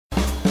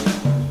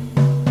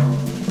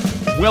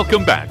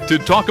Welcome back to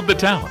Talk of the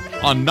Town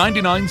on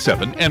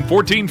 99.7 and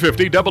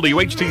 1450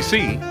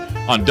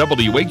 WHTC, on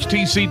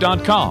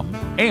WHTC.com,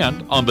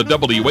 and on the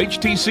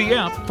WHTC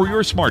app for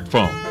your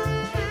smartphone.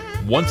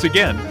 Once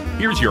again,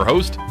 here's your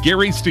host,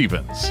 Gary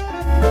Stevens.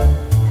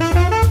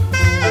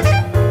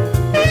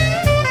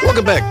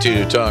 Welcome back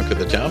to Talk of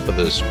the Town for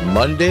this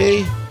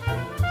Monday,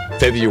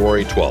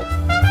 February 12th.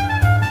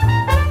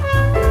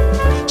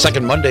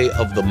 Second Monday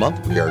of the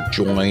month. We are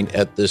joined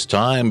at this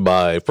time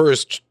by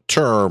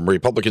first-term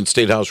Republican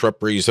State House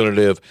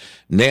Representative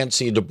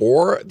Nancy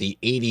DeBoer, the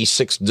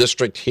 86th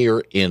District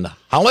here in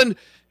Holland.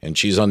 And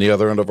she's on the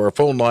other end of our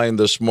phone line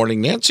this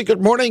morning. Nancy,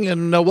 good morning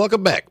and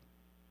welcome back.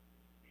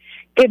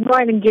 Good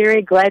morning,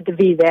 Gary. Glad to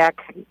be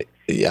back.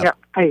 Yeah.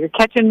 You're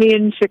catching me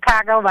in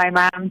Chicago. My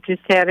mom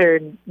just had her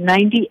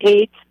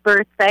 98th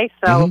birthday,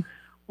 so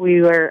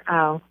we were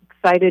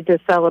excited to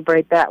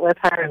celebrate that with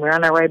her, and we're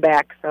on our way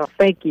back, so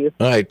thank you.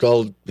 All right,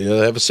 well,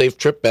 have a safe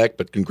trip back,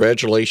 but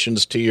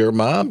congratulations to your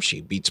mom.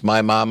 She beats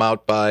my mom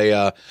out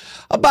by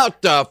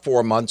about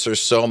 4 months or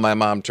so. My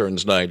mom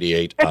turns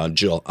 98 on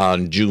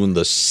June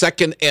the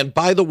 2nd, and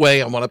by the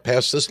way, I want to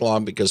pass this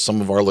along because some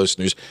of our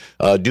listeners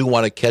do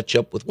want to catch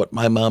up with what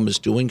my mom is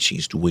doing.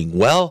 She's doing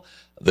well.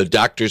 The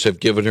doctors have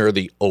given her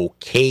the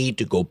okay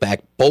to go back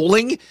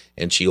bowling,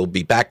 and she'll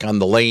be back on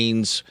the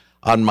lanes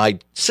on my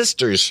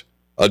sister's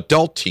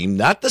adult team,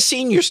 not the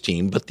seniors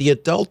team, but the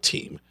adult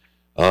team,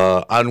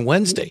 on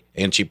Wednesday.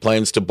 And she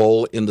plans to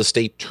bowl in the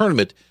state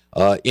tournament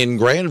in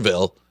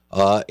Granville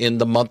in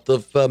the month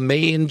of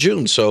May and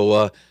June.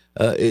 So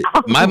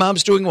my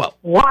mom's doing well.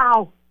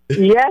 Wow.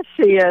 Yes,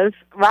 she is.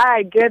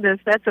 My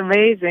goodness, that's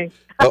amazing.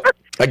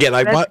 Again,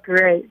 I want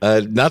great.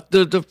 Not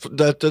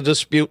the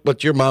dispute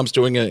what your mom's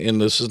doing,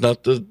 and this is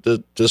not to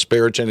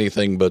disparage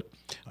anything, but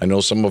I know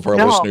some of our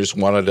listeners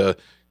wanted to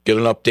get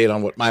an update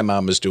on what my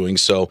mom is doing.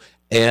 So,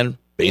 and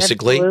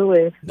basically,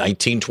 absolutely.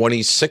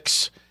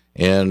 1926.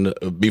 And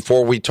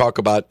before we talk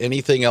about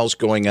anything else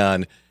going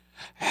on,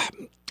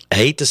 I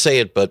hate to say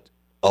it, but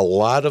a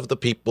lot of the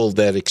people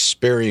that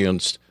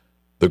experienced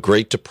the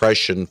Great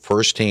Depression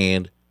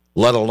firsthand,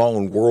 let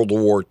alone World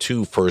War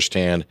II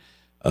firsthand,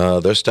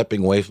 they're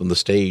stepping away from the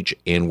stage,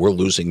 and we're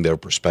losing their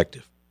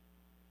perspective.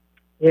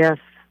 Yes,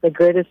 the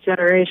greatest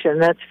generation,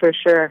 that's for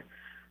sure.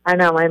 I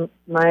know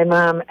my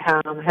mom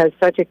has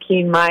such a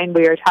keen mind.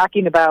 We were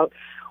talking about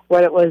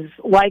what it was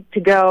like to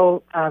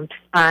go to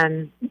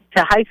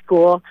high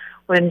school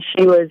when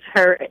she was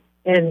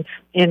in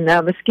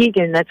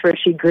Muskegon. That's where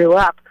she grew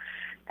up.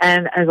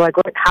 And I was like,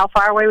 how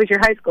far away was your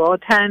high school?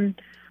 10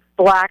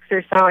 blocks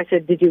or so. I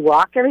said, did you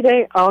walk every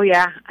day? Oh,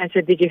 yeah. I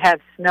said, did you have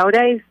snow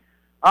days?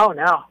 Oh,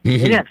 no. We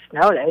didn't have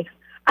snow days.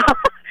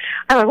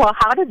 I'm like, well,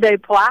 how did they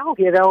plow?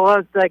 You know, it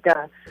was like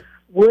a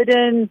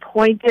wooden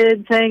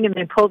pointed thing, and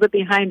they pulled it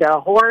behind a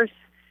horse,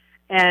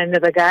 and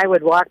the guy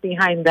would walk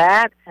behind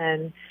that,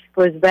 and if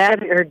it was bad,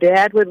 her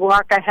dad would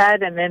walk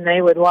ahead, and then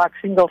they would walk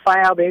single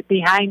file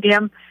behind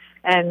him,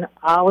 and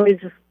always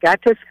got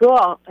to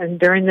school. And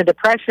during the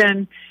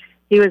Depression,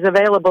 he was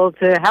available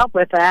to help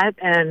with that,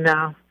 and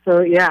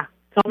so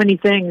many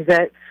things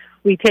that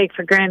we take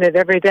for granted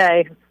every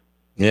day.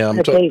 Yeah,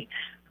 they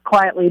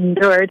quietly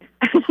endured.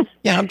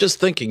 Yeah, I'm just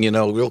thinking,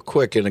 real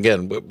quick, and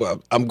again,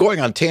 I'm going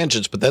on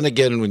tangents, but then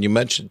again, when you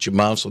mentioned your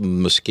mom's from the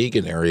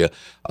Muskegon area,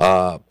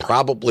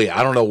 probably,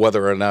 I don't know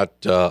whether or not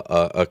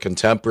a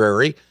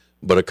contemporary,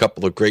 but a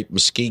couple of great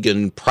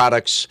Muskegon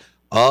products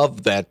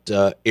of that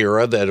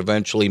era that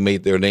eventually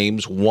made their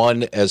names.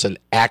 One as an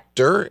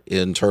actor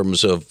in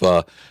terms of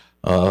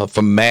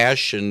from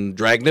MASH and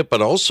Dragnet,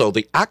 but also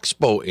the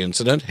Oxbow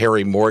incident.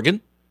 Harry Morgan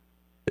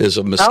is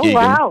a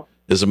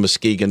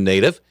Muskegon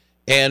native.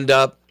 And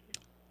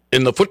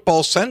in the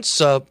football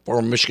sense,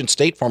 former Michigan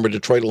State, former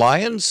Detroit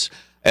Lions,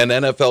 and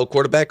NFL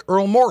quarterback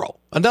Earl Morrall,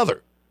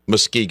 another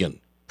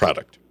Muskegon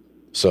product.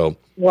 So,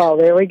 well,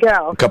 there we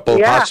go. A couple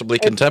of possibly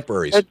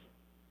contemporaries. That's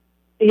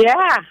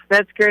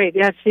great.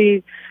 Yeah,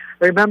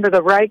 remember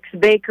the Reich's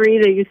Bakery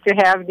they used to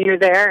have near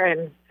there,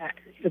 and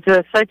it's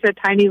such a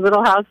tiny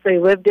little house they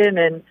lived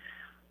in,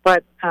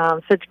 but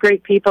such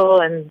great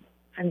people, and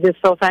I'm just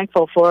so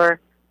thankful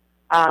for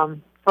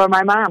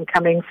my mom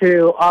coming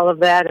through all of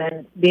that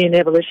and being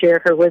able to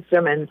share her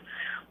wisdom and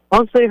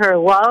mostly her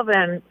love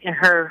and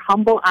her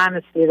humble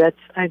honesty.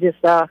 I just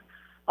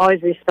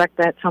always respect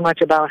that so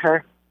much about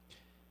her.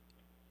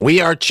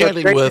 We are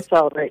chatting with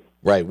celebrate.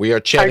 Right. We are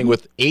chatting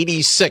with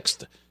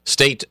 86th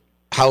State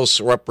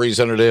House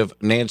Representative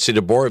Nancy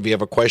DeBoer. If you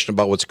have a question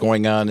about what's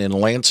going on in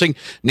Lansing,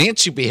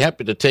 Nancy would be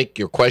happy to take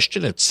your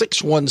question at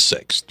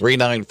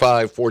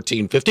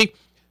 616-395-1450,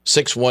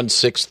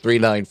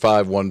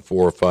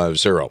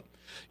 616-395-1450.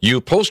 You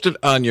posted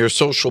on your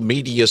social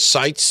media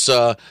sites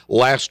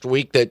last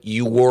week that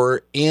you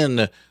were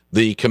in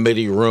the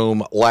committee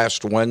room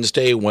last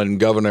Wednesday when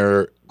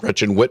Governor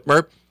Gretchen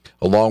Whitmer,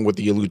 along with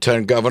the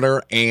Lieutenant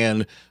Governor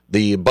and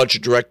the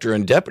Budget Director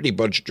and Deputy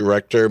Budget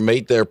Director,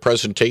 made their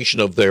presentation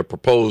of their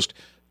proposed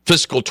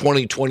fiscal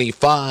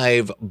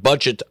 2025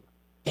 budget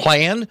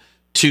plan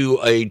to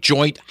a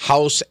joint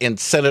House and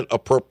Senate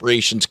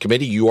Appropriations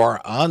Committee. You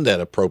are on that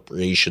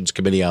Appropriations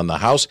Committee on the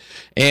House.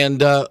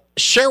 And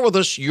share with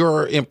us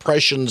your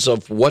impressions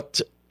of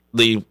what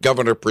the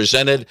governor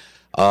presented,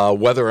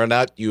 whether or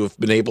not you've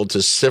been able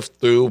to sift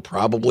through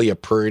probably a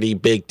pretty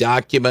big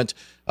document.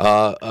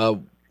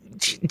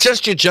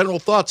 Just your general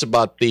thoughts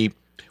about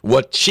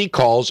what she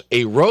calls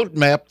a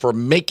roadmap for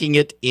making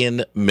it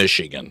in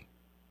Michigan.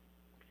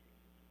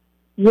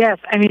 Yes,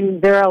 I mean,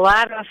 there are a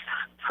lot of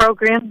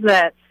programs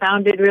that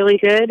sounded really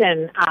good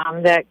and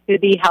that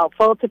could be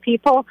helpful to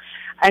people.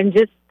 I'm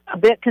just a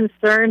bit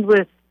concerned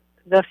with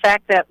the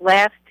fact that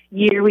last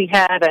year we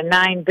had a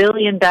 $9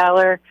 billion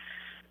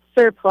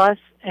surplus,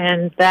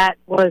 and that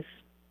was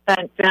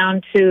spent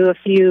down to a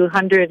few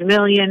 $100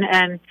 million,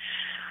 and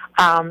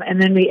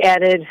then we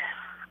added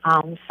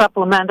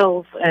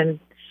supplementals, and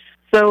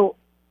so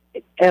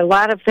a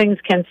lot of things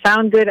can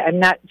sound good. I'm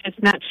not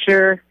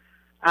sure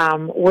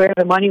where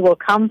the money will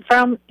come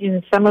from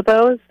in some of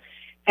those.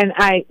 And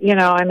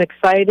I'm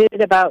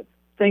excited about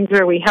things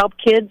where we help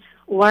kids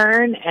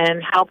learn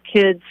and help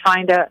kids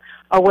find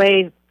a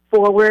way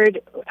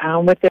forward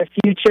with their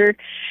future.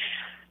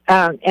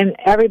 And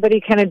everybody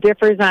kind of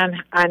differs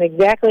on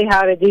exactly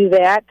how to do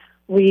that.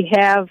 We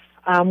have,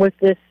 with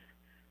this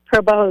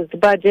proposed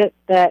budget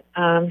that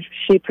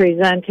she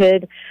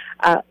presented,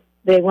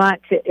 they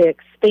want to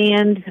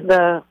expand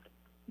the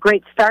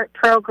Great Start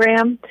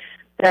program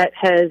that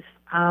has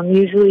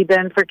usually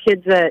been for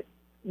kids that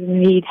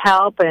need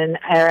help and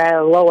are at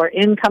a lower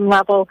income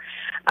level,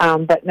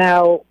 but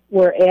now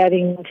we're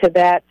adding to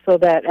that so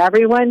that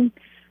everyone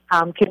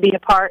can be a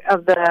part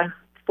of the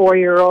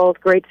 4-year-old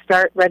Great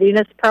Start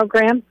Readiness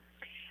Program.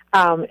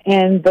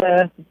 And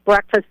the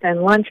breakfast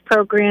and lunch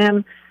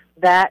program,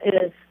 that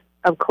is,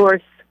 of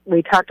course,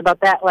 we talked about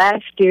that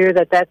last year,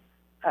 that's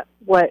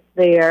what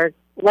they are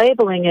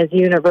labeling as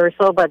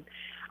universal, but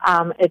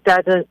it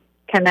doesn't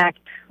connect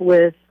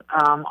with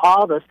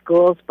all the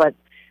schools, but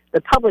the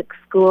public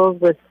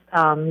schools with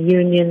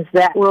unions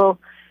that will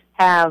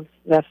have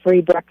the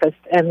free breakfast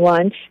and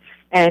lunch.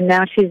 And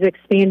now she's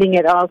expanding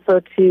it also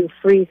to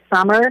free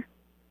summer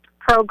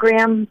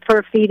program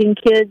for feeding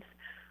kids,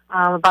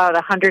 about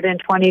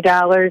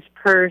 $120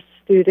 per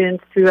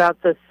student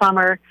throughout the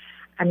summer.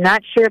 I'm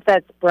not sure if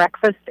that's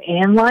breakfast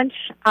and lunch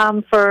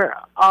for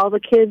all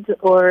the kids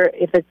or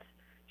if it's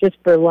just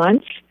for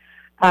lunch.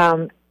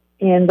 And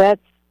that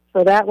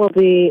will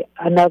be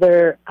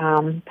another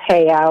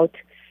payout.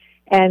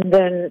 And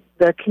then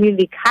the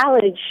community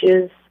college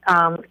is,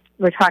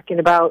 we're talking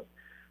about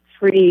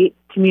free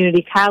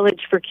community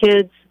college for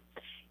kids,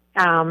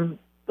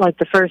 like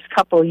the first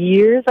couple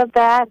years of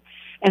that.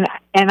 And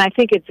I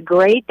think it's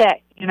great that,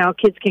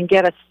 kids can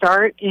get a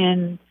start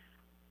in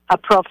a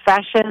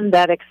profession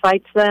that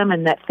excites them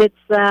and that fits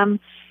them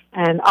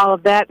and all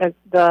of that.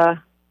 The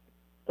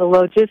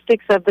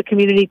logistics of the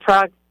community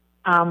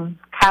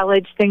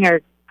college thing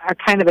are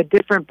kind of a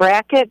different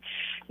bracket.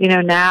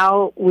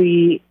 Now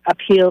we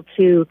appeal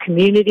to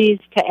communities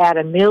to add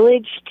a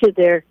millage to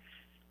their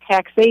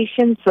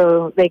taxation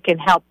so they can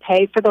help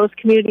pay for those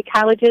community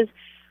colleges.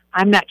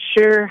 I'm not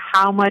sure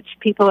how much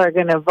people are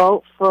going to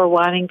vote for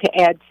wanting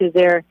to add to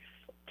their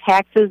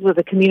taxes with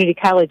a community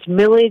college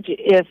millage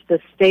if the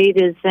state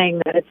is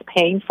saying that it's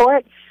paying for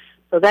it.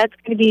 So that's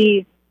going to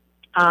be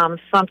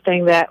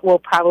something that will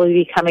probably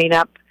be coming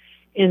up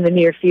in the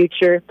near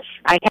future.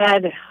 I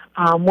had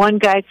one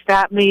guy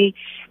stop me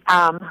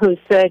who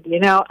said,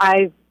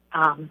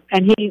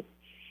 and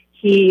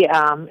he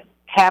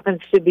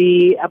happens to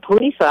be a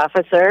police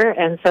officer,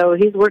 and so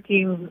he's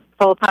working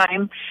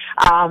full-time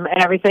and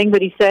everything,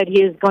 but he said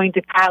he is going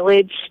to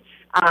college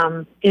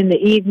in the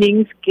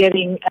evenings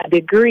getting a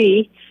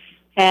degree,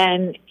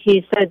 and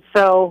he said,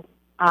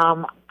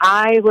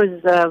 I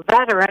was a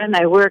veteran.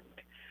 I worked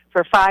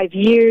for 5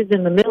 years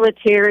in the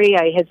military.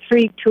 I had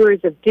 3 tours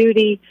of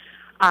duty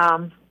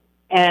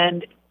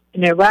and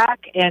in Iraq,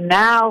 and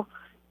now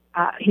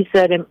he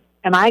said, am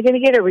I going to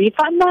get a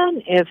refund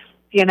then?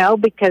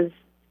 Because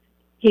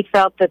he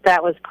felt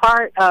that was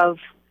part of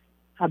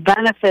a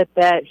benefit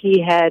that he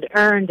had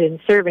earned in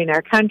serving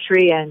our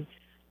country, and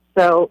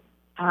so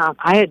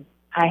I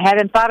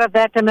hadn't thought of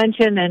that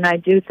dimension, and I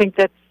do think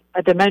that's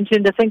a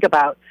dimension to think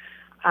about.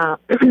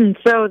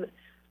 So,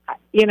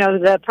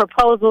 the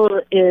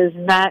proposal is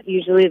not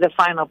usually the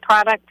final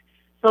product,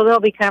 so there'll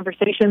be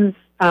conversations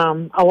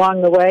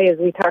along the way as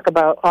we talk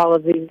about all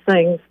of these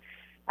things.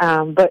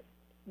 But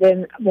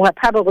then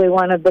probably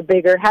one of the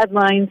bigger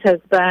headlines has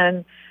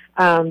been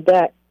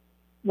that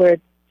where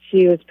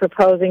she was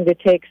proposing to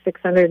take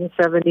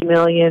 $670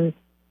 million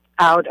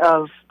out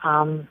of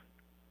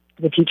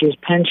the teachers'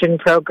 pension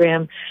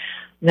program.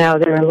 Now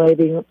they're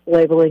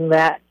labeling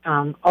that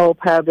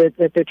OPEB,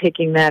 that they're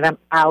taking that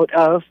out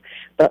of,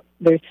 but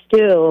there's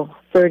still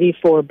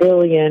 $34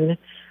 billion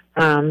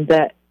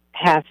that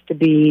has to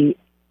be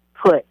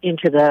put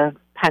into the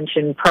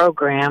pension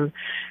program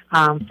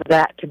for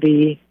that to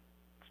be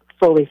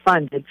fully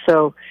funded.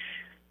 So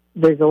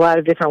there's a lot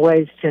of different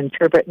ways to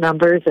interpret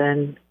numbers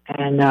and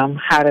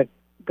how to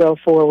go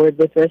forward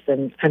with this,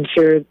 and I'm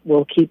sure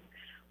we'll keep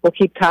we'll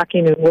keep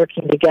talking and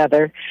working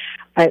together.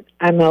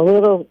 I'm a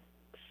little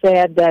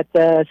sad that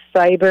the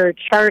cyber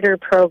charter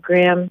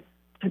program,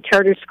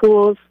 charter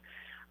schools,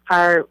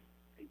 are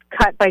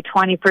cut by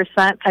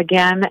 20%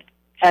 again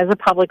as a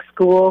public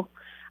school,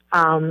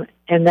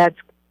 and that's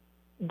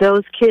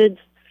those kids.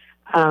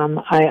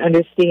 I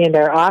understand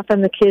are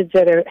often the kids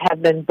that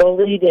have been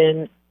bullied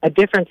in a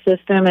different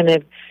system and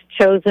have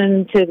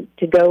chosen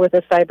to go with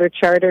a cyber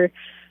charter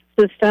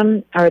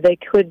system, or they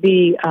could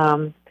be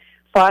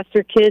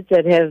foster kids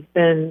that have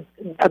been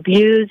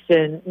abused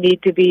and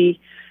need to be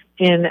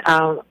in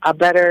a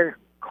better,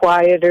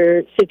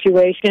 quieter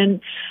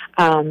situation.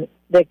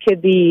 That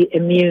could be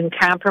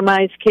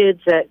immune-compromised kids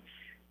that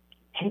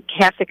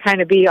have to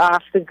kind of be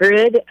off the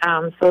grid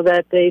so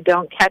that they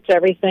don't catch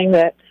everything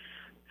that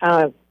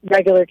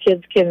regular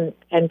kids can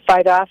and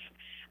fight off,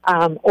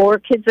 or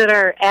kids that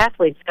are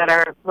athletes that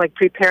are like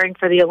preparing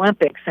for the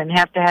Olympics and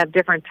have to have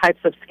different types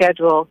of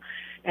schedule,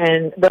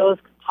 and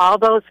all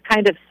those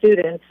kind of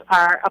students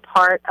are a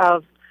part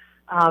of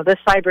the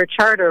cyber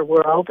charter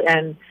world,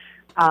 and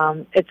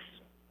it's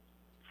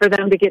for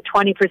them to get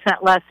 20%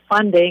 less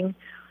funding.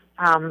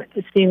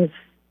 It seems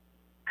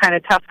kind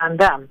of tough on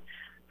them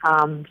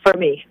for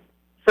me.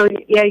 So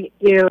yeah,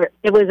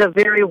 it was a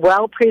very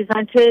well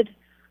presented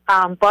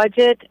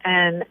budget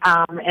and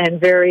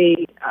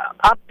very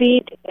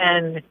upbeat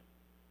and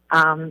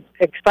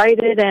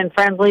excited and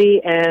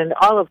friendly and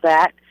all of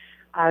that.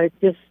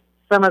 Just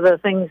some of the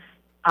things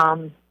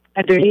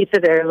underneath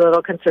it are a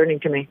little concerning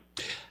to me.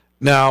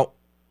 Now,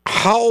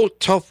 how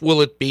tough will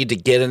it be to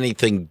get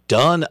anything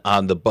done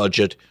on the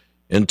budget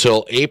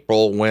until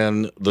April,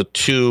 when the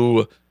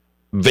 2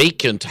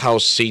 vacant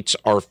House seats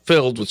are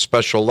filled with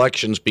special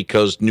elections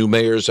because new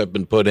mayors have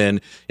been put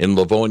in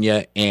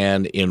Livonia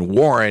and in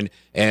Warren,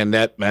 and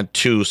that meant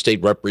 2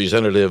 state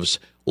representatives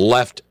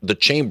left the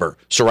chamber.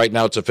 So right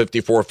now it's a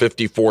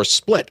 54-54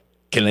 split.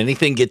 Can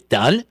anything get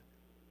done?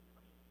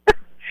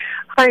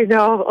 I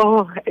know.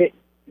 Oh,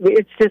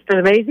 it's just an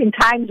amazing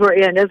times we're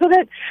in, isn't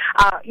it?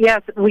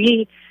 Yes,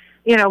 we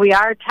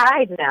are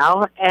tied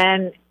now,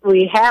 and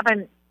we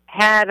haven't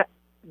had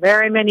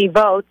very many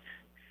votes,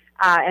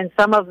 and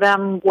some of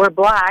them were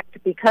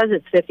blocked because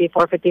it's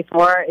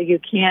 54-54. You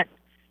can't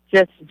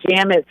just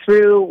jam it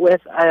through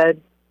with a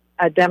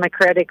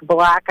Democratic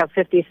block of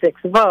 56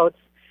 votes.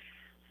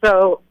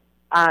 So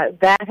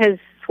that has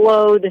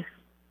slowed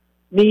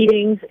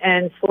meetings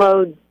and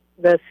slowed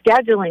the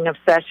scheduling of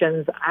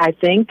sessions, I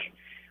think.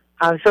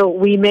 So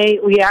we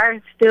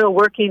are still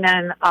working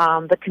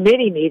on the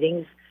committee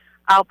meetings.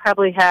 I'll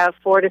probably have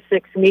 4 to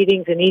 6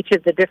 meetings in each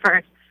of the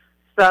different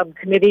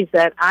subcommittees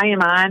that I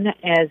am on,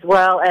 as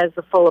well as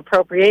the full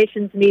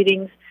appropriations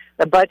meetings.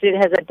 The budget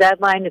has a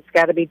deadline. It's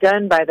got to be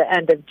done by the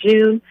end of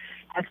June.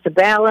 Has to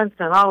balance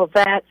and all of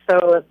that.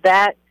 So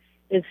that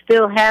is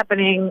still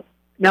happening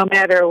no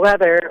matter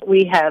whether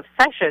we have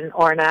session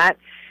or not.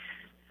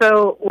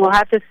 So we'll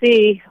have to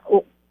see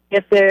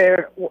if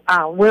they're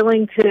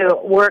willing to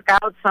work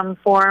out some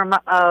form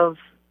of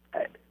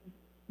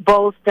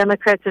both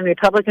Democrats and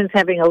Republicans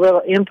having a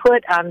little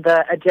input on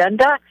the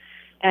agenda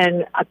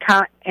and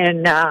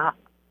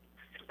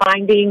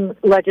finding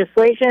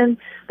legislation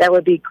that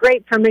would be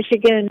great for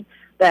Michigan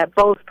that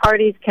both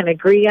parties can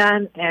agree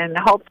on, and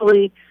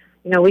hopefully,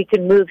 we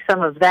can move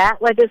some of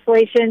that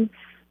legislation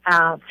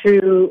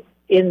through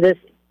in this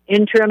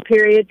interim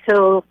period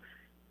till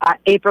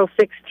April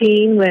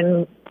 16,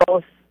 when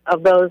both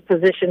of those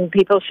positioned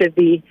people should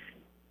be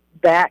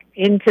back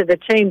into the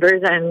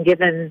chambers and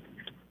given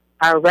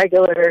our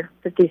regular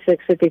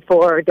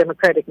 56-54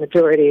 Democratic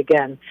majority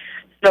again.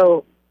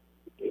 So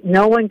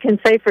no one can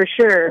say for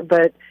sure,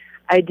 but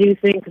I do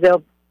think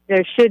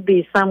there should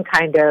be some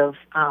kind of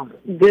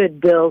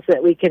good bills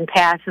that we can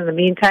pass in the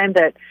meantime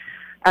that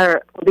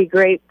will be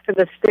great for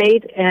the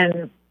state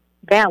and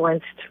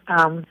balanced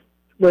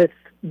with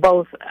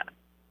both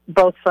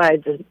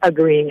sides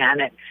agreeing on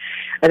it.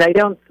 And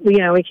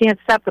we can't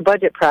stop the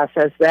budget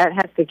process. That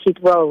has to keep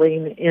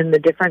rolling in the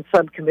different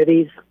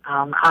subcommittees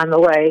on the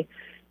way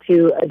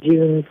to a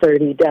June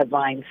 30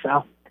 deadline.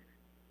 So,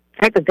 in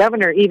fact, the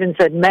governor even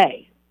said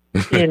May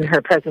in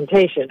her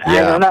presentation. Yeah,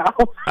 I don't know.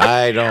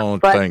 I don't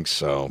think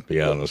so, to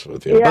be honest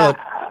with you. Yeah,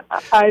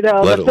 but I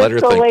know. The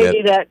fiscal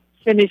lady that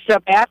finished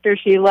up after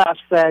she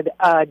left said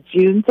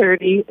June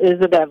 30 is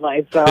the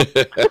deadline. So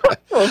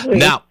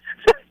now,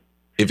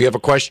 if you have a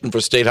question for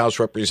State House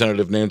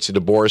Representative Nancy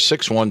DeBoer,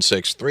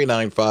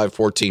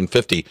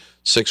 616-395-1450,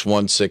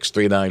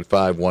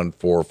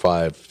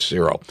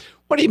 616-395-1450.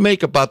 What do you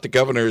make about the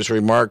governor's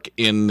remark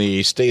in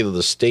the State of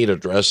the State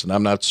address? And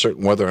I'm not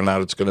certain whether or not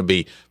it's going to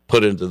be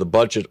put into the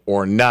budget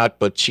or not,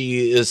 but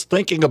she is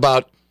thinking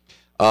about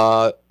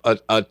a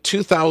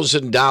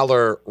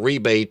 $2,000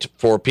 rebate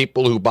for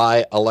people who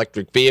buy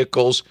electric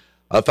vehicles,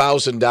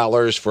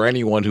 $1,000 for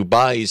anyone who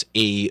buys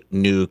a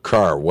new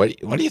car. What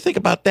do you think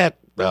about that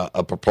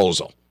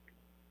proposal?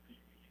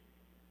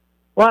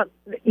 Well,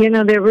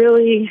 they're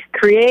really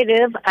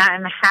creative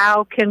on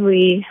how can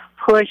we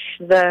push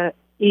the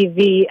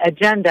EV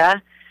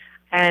agenda,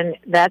 and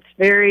that's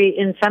very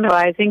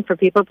incentivizing for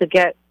people to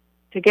get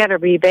to get a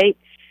rebate.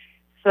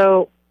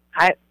 So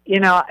it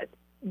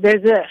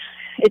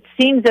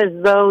seems as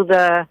though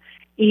the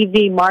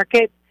EV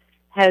market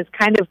has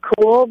kind of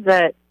cooled,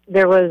 that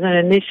there was an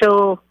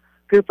initial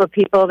group of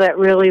people that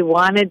really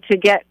wanted to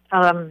get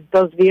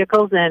those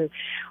vehicles and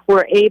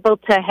were able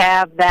to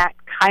have that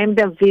kind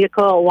of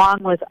vehicle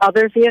along with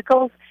other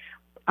vehicles.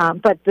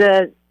 But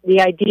the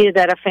idea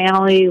that a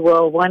family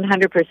will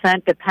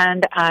 100%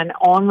 depend on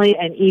only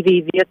an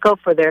EV vehicle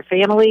for their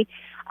family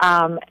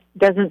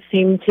doesn't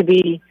seem to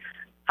be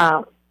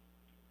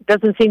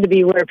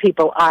where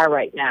people are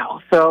right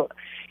now. So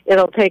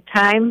it'll take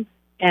time,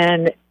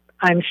 and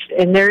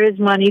there is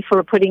money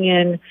for putting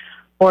in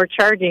more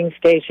charging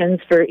stations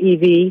for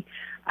EV.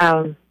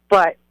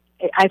 But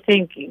I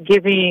think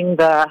giving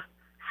the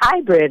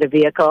hybrid a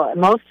vehicle,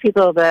 most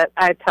people that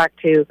I talk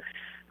to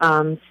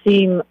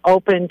seem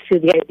open to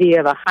the idea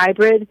of a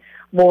hybrid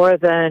more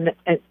than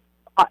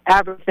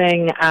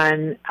everything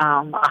on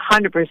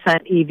 100%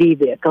 EV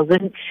vehicles.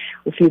 And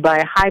if you buy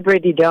a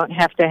hybrid, you don't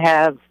have to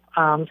have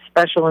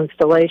special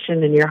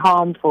installation in your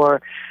home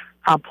for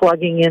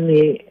plugging in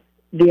the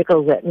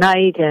vehicles at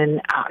night,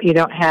 and you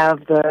don't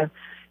have the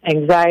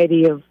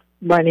anxiety of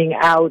running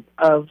out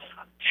of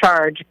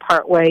charge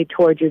partway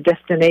toward your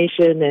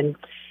destination. And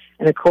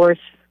of course,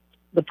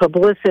 the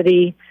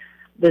publicity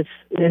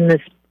in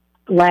this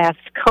last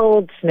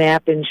cold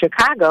snap in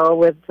Chicago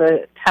with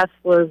the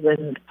Teslas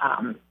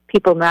and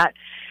people not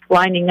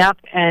lining up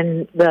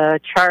and the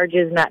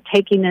charges not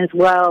taking as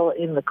well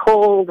in the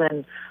cold,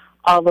 and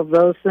all of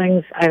those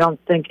things, I don't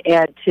think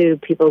add to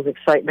people's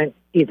excitement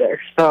either.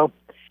 So,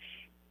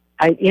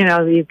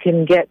 you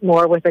can get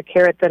more with a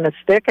carrot than a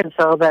stick, and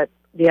so that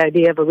the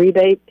idea of a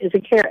rebate is a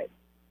carrot.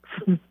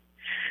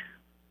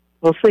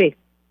 We'll see.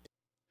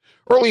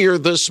 Earlier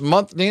this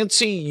month,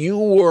 Nancy, you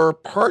were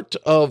part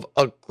of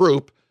a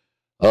group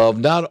of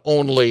not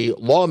only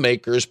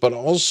lawmakers, but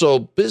also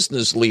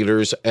business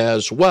leaders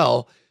as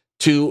well,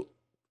 to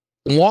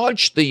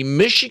launch the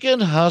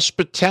Michigan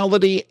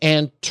Hospitality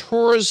and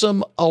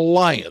Tourism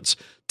Alliance.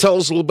 Tell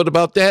us a little bit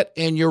about that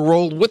and your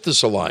role with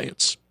this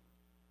alliance.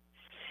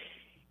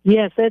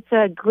 Yes, it's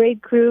a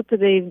great group.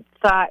 They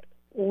thought,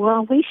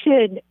 well, we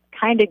should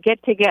kind of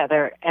get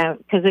together,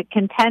 because it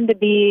can tend to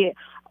be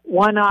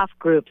one-off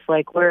groups,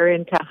 like we're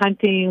into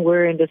hunting,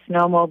 we're into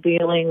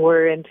snowmobiling,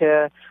 we're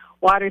into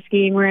water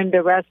skiing, we're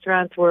into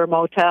restaurants, we're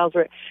motels.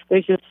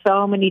 There's just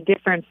so many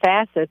different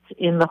facets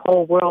in the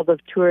whole world of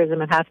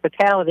tourism and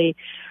hospitality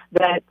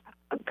that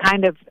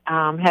kind of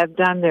have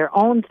done their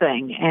own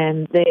thing.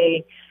 And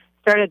they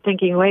started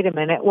thinking, wait a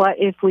minute, what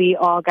if we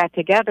all got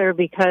together,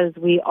 because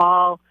we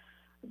all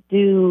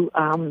do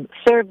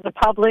serve the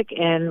public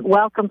and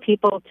welcome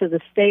people to the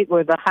state.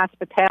 We're the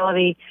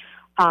hospitality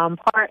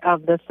part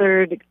of the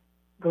third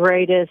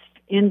greatest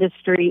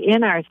industry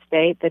in our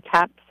state, the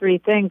top three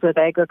things with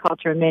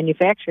agriculture and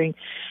manufacturing.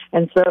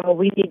 And so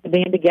we need to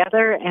band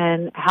together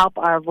and help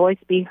our voice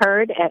be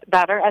heard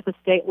better at the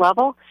state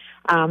level.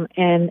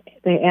 And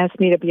they asked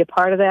me to be a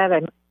part of that.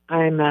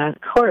 I'm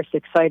of course,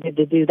 excited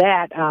to do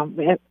that.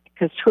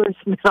 Because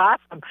tourism is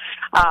awesome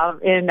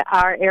in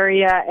our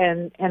area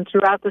and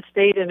throughout the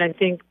state. And I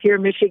think Pure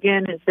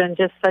Michigan has been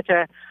just such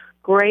a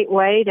great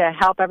way to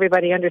help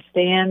everybody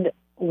understand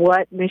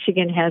what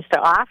Michigan has to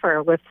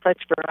offer with such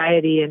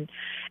variety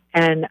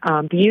and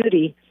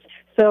beauty.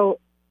 So,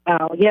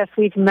 yes,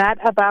 we've met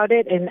about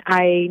it, and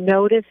I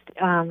noticed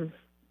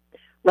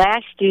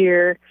last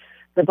year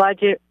the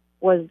budget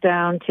was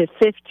down to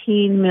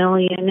 $15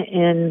 million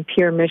in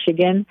Pure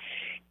Michigan,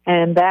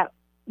 and that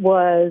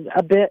was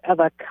a bit of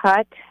a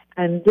cut.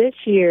 And this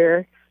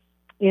year,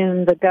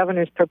 in the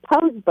governor's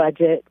proposed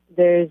budget,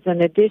 there's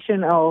an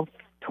additional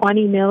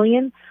 $20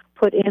 million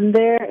put in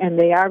there, and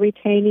they are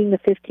retaining the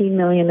 $15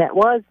 million that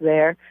was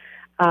there.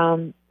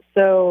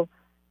 So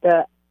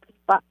the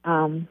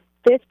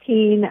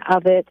 15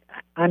 of it,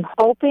 I'm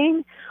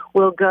hoping,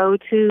 will go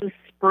to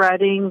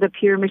spreading the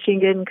Pure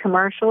Michigan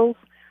commercials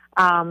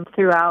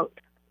throughout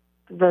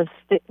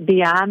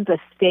beyond the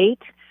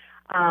state.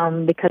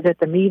 Because at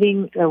the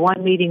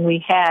one meeting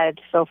we had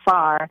so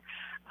far,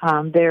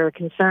 they're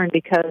concerned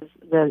because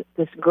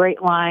this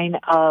great line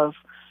of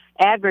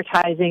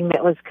advertising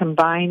that was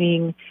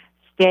combining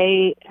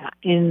stay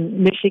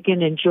in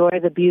Michigan, enjoy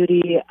the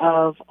beauty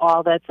of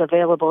all that's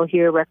available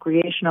here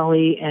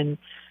recreationally and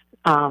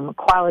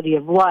quality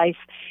of life,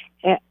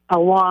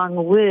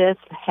 along with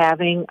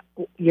having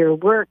your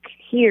work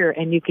here,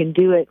 and you can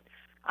do it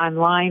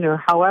online or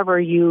however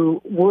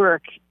you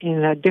work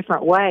in a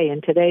different way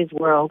in today's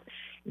world,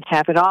 and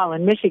have it all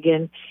in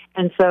Michigan.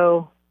 And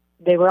so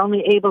they were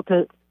only able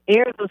to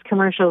air those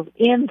commercials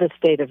in the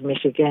state of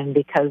Michigan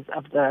because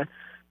of the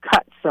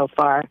cuts so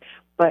far.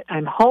 But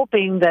I'm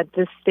hoping that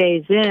this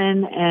stays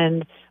in,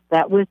 and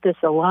that with this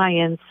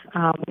alliance,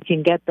 we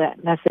can get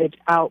that message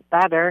out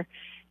better.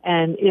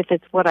 And if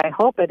it's what I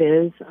hope it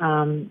is,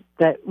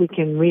 that we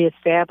can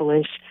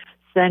reestablish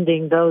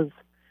sending those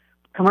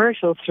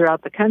commercials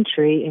throughout the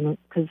country,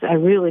 because I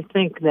really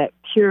think that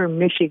Pure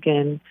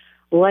Michigan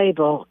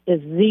label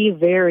is the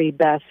very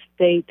best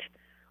state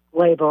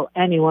label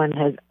anyone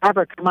has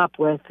ever come up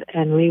with,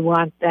 and we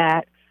want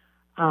that.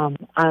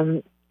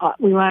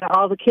 We want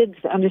all the kids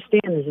to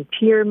understand this is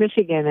pure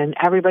Michigan, and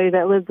everybody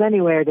that lives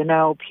anywhere to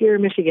know pure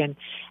Michigan,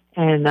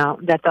 and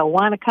that they'll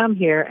want to come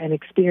here and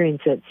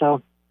experience it.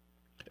 So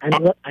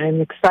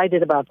I'm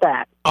excited about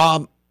that.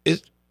 A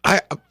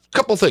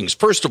couple things.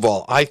 First of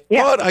all, I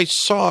thought I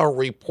saw a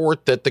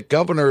report that the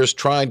governor is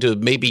trying to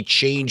maybe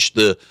change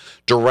the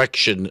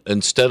direction.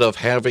 Instead of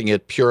having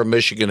it pure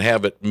Michigan,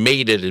 have it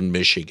made it in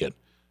Michigan,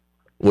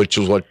 which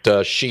is what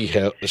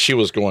she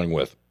was going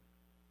with.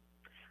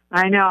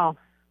 I know.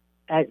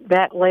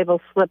 That label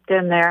slipped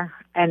in there,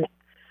 and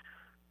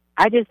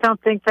I just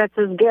don't think that's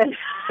as good,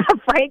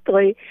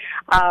 frankly.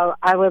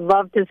 I would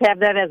love to have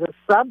that as a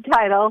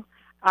subtitle,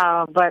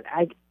 but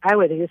I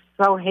would just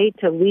so hate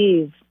to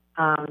leave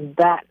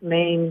that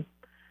main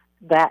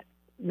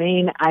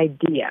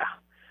idea.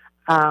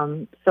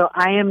 So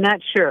I am not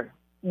sure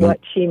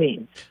what she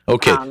means.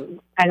 Okay.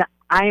 And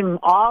I'm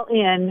all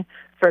in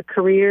for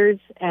careers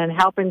and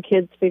helping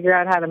kids figure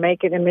out how to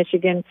make it in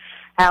Michigan,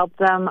 help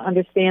them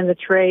understand the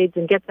trades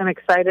and get them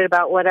excited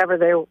about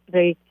whatever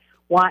they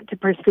want to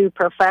pursue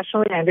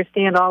professionally. I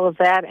understand all of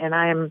that, and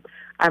I'm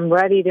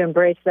ready to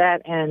embrace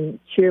that and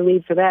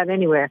cheerlead for that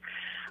anywhere.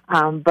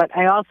 But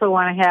I also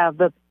want to have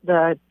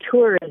the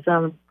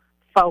tourism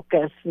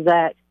focus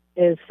that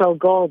is so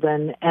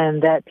golden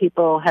and that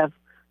people have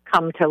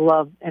come to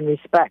love and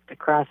respect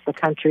across the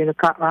country and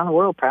around the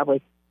world,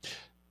 probably.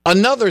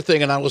 Another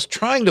thing, and I was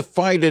trying to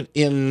find it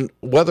in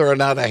whether or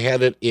not I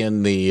had it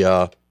in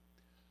the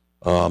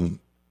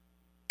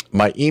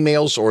my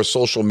emails or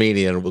social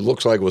media, and it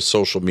looks like it was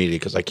social media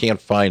because I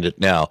can't find it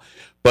now.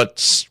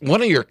 But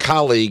one of your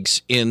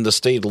colleagues in the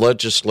state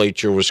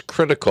legislature was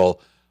critical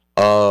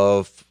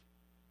of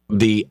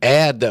the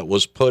ad that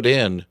was put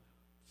in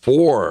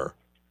for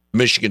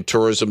Michigan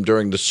tourism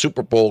during the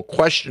Super Bowl,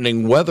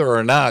 questioning whether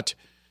or not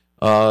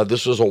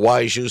this was a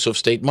wise use of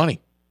state money.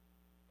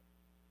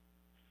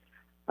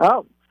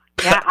 Oh,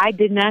 yeah, I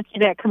did not see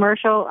that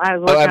commercial. I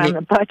was looking on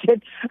the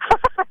budget.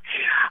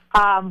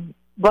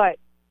 But,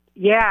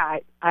 yeah,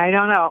 I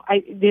don't know.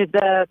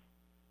 The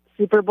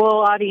Super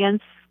Bowl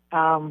audience,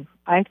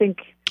 I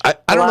think I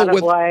don't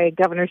know why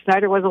Governor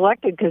Snyder was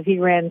elected, because he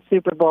ran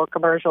Super Bowl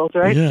commercials,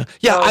 right? Yeah,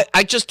 so,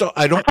 I just don't.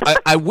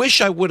 I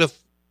wish I would have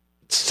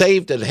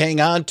saved and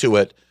hang on to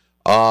it,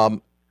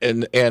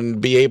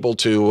 and be able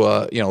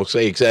to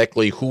say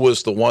exactly who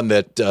was the one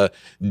that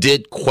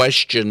did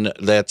question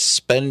that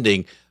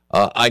spending.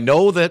 I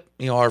know that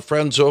our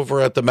friends over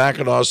at the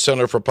Mackinac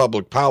Center for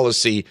Public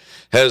Policy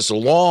has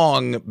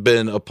long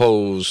been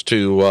opposed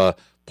to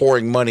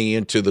pouring money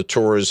into the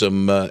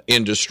tourism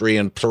industry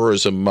and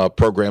tourism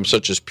programs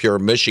such as Pure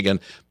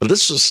Michigan. But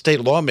this is a state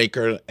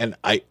lawmaker, and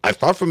I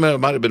thought for a minute it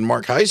might have been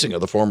Mark Heisinger,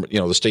 the former,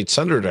 the state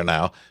senator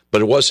now,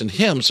 but it wasn't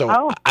him.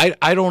 So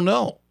I don't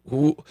know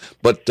who,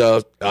 but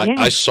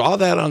I saw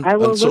that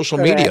on social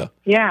media. That.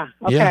 Yeah.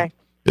 Okay.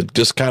 Yeah.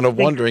 Just kind of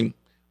wondering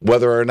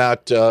whether or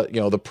not,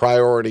 the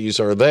priorities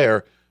are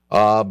there.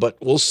 But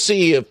we'll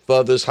see if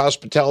this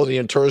Hospitality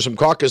and Tourism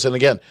Caucus, and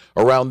again,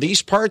 around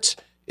these parts,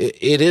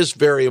 it is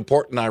very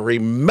important. I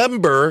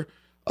remember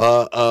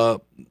Jim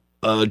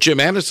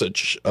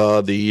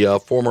Anisich, the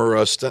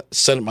former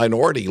Senate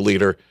Minority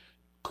Leader,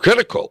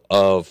 critical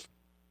of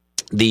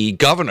the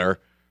governor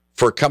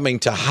for coming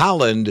to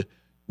Holland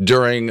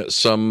during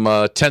some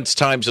tense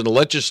times in the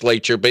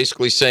legislature,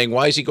 basically saying,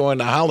 why is he going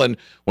to Holland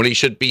when he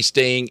should be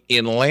staying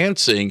in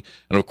Lansing?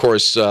 And, of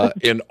course,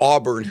 in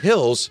Auburn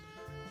Hills,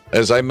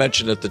 as I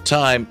mentioned at the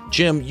time,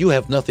 Jim, you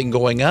have nothing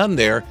going on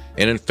there.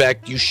 And, in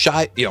fact,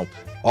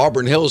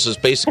 Auburn Hills is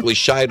basically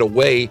shied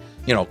away,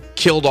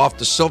 killed off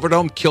the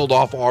Silverdome, killed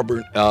off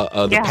Auburn,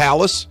 the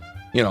Palace.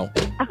 You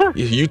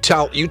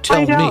tell me.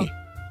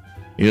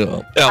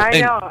 I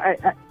know.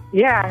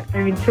 I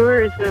mean,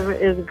 tourism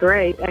is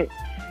great.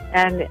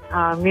 And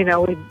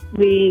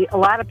we a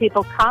lot of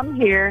people come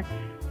here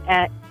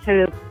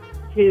to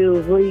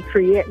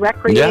recreate,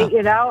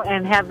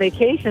 and have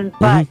vacations.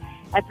 But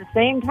at the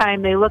same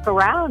time, they look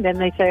around and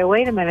they say,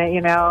 "Wait a minute,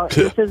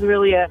 this is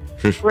really a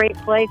great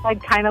place.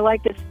 I'd kind of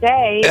like to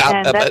stay."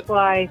 And that's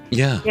why,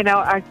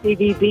 our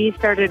CDB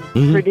started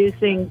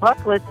producing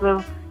booklets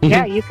of,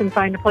 you can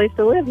find a place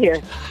to live here.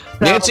 So,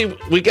 Nancy,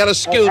 we got to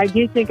scoot. I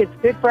do think it's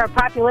good for our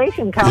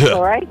population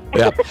council, right?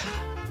 Yeah.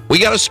 We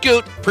got to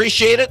scoot.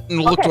 Appreciate it, and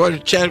we'll look forward to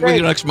chatting with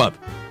you next month.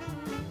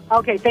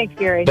 Okay, thanks,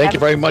 Gary. Thank you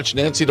very much,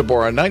 Nancy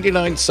DeBoer, on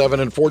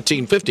 99.7 and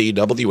 1450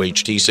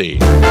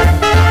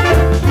 WHTC.